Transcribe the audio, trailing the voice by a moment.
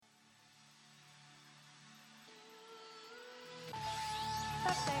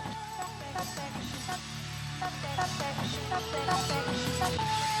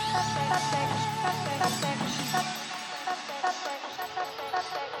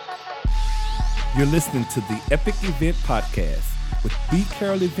You're listening to the Epic Event Podcast with B.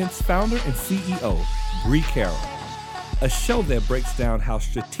 Carroll Events founder and CEO, Bree Carroll. A show that breaks down how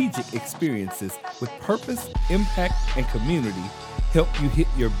strategic experiences with purpose, impact, and community help you hit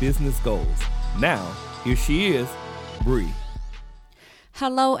your business goals. Now, here she is, Bree.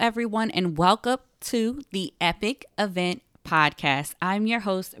 Hello, everyone, and welcome to the Epic Event Podcast. I'm your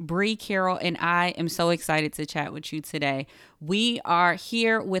host, Bree Carroll, and I am so excited to chat with you today. We are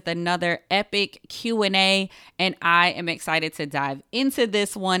here with another epic Q&A, and I am excited to dive into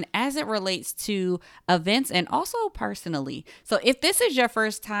this one as it relates to events and also personally. So if this is your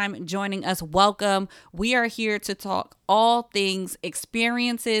first time joining us, welcome. We are here to talk all things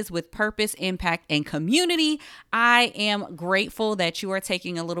experiences with purpose, impact, and community. I am grateful that you are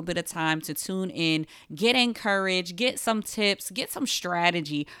taking a little bit of time to tune in, get encouraged, get some tips, get some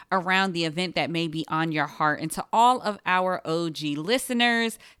strategy around the event that may be on your heart. And to all of our OG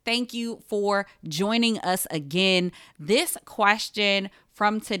listeners, thank you for joining us again. This question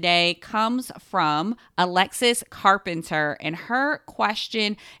from today comes from Alexis Carpenter, and her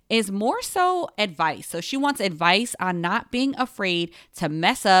question is more so advice. So she wants advice on not being afraid to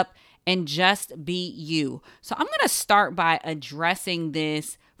mess up and just be you. So I'm going to start by addressing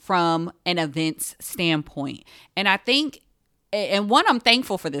this from an events standpoint. And I think I'm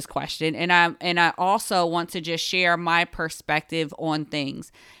thankful for this question, and I also want to just share my perspective on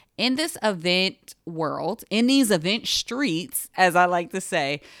things. In this event world, in these event streets, as I like to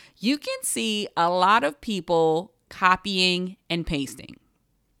say, you can see a lot of people copying and pasting.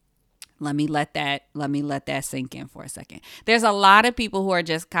 Let me let that sink in for a second. There's a lot of people who are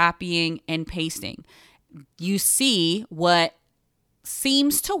just copying and pasting. You see what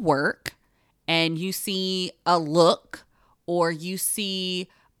seems to work, and you see a look, or you see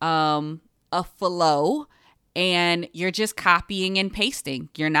a flow, and you're just copying and pasting.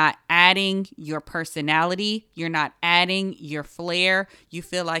 You're not adding your personality. You're not adding your flair. You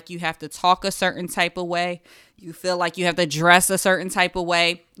feel like you have to talk a certain type of way. You feel like you have to dress a certain type of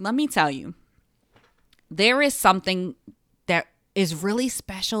way. Let me tell you, there is something that is really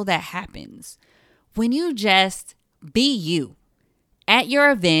special that happens when you just be you at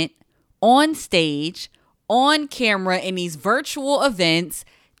your event, on stage, on camera, in these virtual events.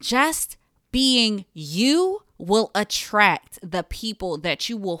 Just being you will attract the people that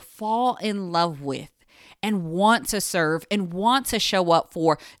you will fall in love with and want to serve and want to show up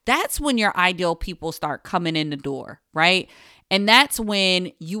for. That's when your ideal people start coming in the door, right? And that's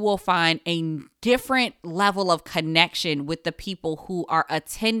when you will find a different level of connection with the people who are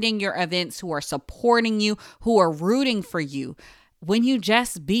attending your events, who are supporting you, who are rooting for you, when you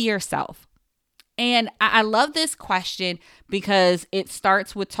just be yourself. And I love this question because it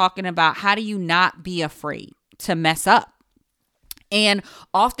starts with talking about how do you not be afraid to mess up? And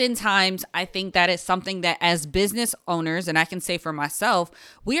oftentimes, I think that is something that as business owners, and I can say for myself,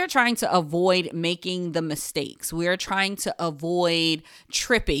 we are trying to avoid making the mistakes. We are trying to avoid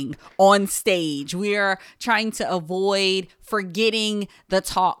tripping on stage. We are trying to avoid forgetting the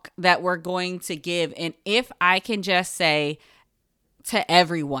talk that we're going to give. And if I can just say to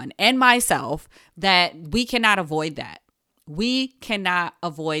everyone and myself that we cannot avoid that. We cannot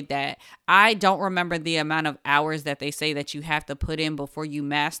avoid that. I don't remember the amount of hours that they say that you have to put in before you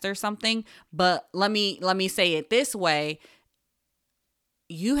master something, but let me say it this way.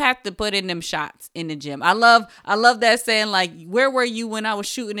 You have to put in them shots in the gym. I love that saying, like, where were you when I was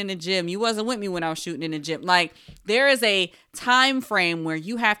shooting in the gym? You wasn't with me when I was shooting in the gym. Like, there is a time frame where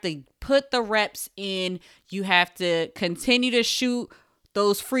you have to put the reps in. You have to continue to shoot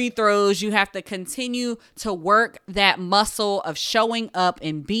those free throws. You have to continue to work that muscle of showing up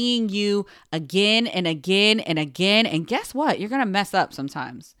and being you again and again and again. And guess what? You're going to mess up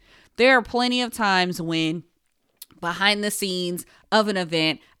sometimes. There are plenty of times when behind the scenes of an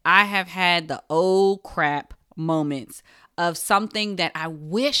event, I have had the oh crap moments of something that I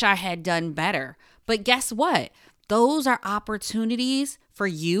wish I had done better. But guess what? Those are opportunities for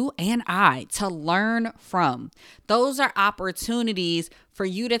you and I to learn from. Those are opportunities for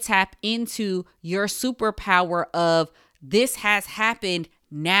you to tap into your superpower of this has happened.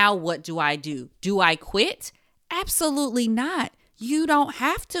 Now what do I do? Do I quit? Absolutely not. You don't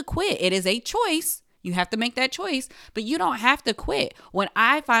have to quit. It is a choice. You have to make that choice, but you don't have to quit. When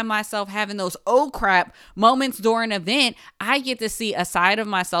I find myself having those oh crap moments during an event, I get to see a side of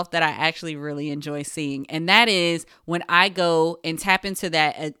myself that I actually really enjoy seeing. And that is when I go and tap into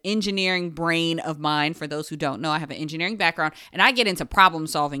that engineering brain of mine. For those who don't know, I have an engineering background, and I get into problem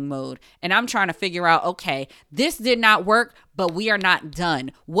solving mode, and I'm trying to figure out, okay, this did not work, but we are not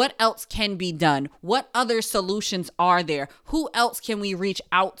done. What else can be done? What other solutions are there? Who else can we reach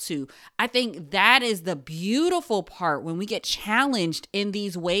out to? I think that is the beautiful part when we get challenged in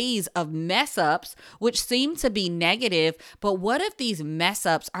these ways of mess ups, which seem to be negative. But what if these mess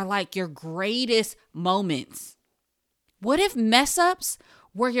ups are like your greatest moments? What if mess ups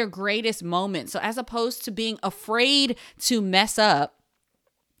were your greatest moments? So as opposed to being afraid to mess up,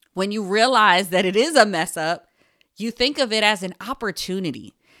 when you realize that it is a mess up, you think of it as an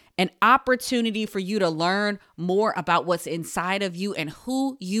opportunity for you to learn more about what's inside of you and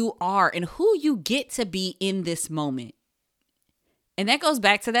who you are and who you get to be in this moment. And that goes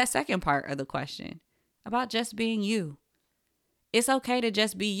back to that second part of the question about just being you. It's okay to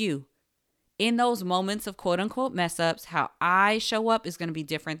just be you. In those moments of quote unquote mess ups, how I show up is going to be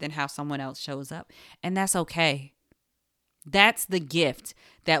different than how someone else shows up. And that's okay. That's the gift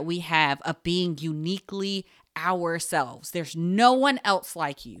that we have of being uniquely ourselves. There's no one else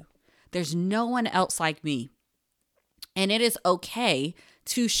like you. There's no one else like me. And it is okay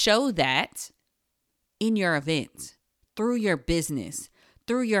to show that in your event, through your business,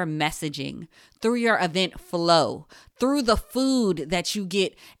 through your messaging, through your event flow, through the food that you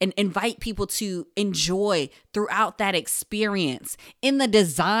get and invite people to enjoy throughout that experience, in the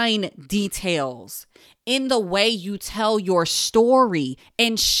design details, in the way you tell your story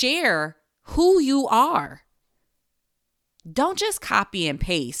and share who you are. Don't just copy and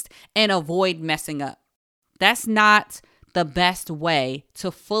paste and avoid messing up. That's not the best way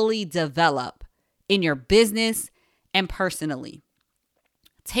to fully develop in your business and personally.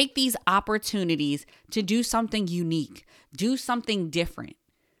 Take these opportunities to do something unique, do something different.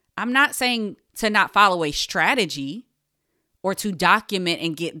 I'm not saying to not follow a strategy or to document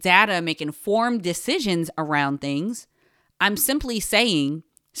and get data and make informed decisions around things. I'm simply saying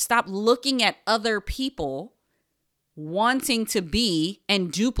stop looking at other people wanting to be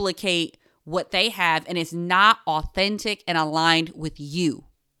and duplicate what they have, and it's not authentic and aligned with you,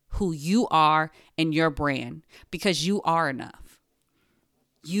 who you are and your brand, because you are enough.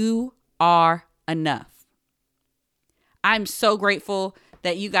 You are enough. I'm so grateful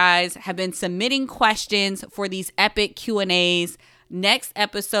that you guys have been submitting questions for these epic Q&As. Next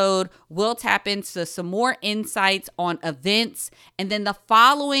episode, we'll tap into some more insights on events. And then the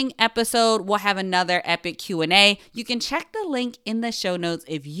following episode, we'll have another epic Q&A. You can check the link in the show notes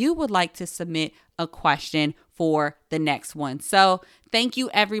if you would like to submit a question for the next one. So thank you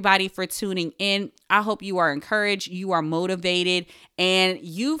everybody for tuning in. I hope you are encouraged, you are motivated, and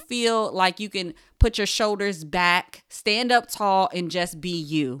you feel like you can put your shoulders back, stand up tall, and just be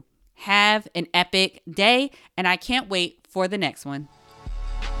you. Have an epic day, and I can't wait for the next one.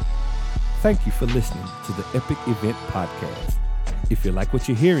 Thank you for listening to the Epic Event Podcast. If you like what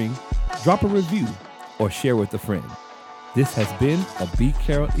you're hearing, drop a review or share with a friend. This has been a B.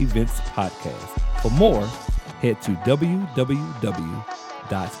 Carroll Events Podcast. For more, head to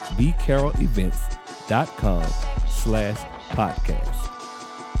www.bcarrollevents.com/podcast.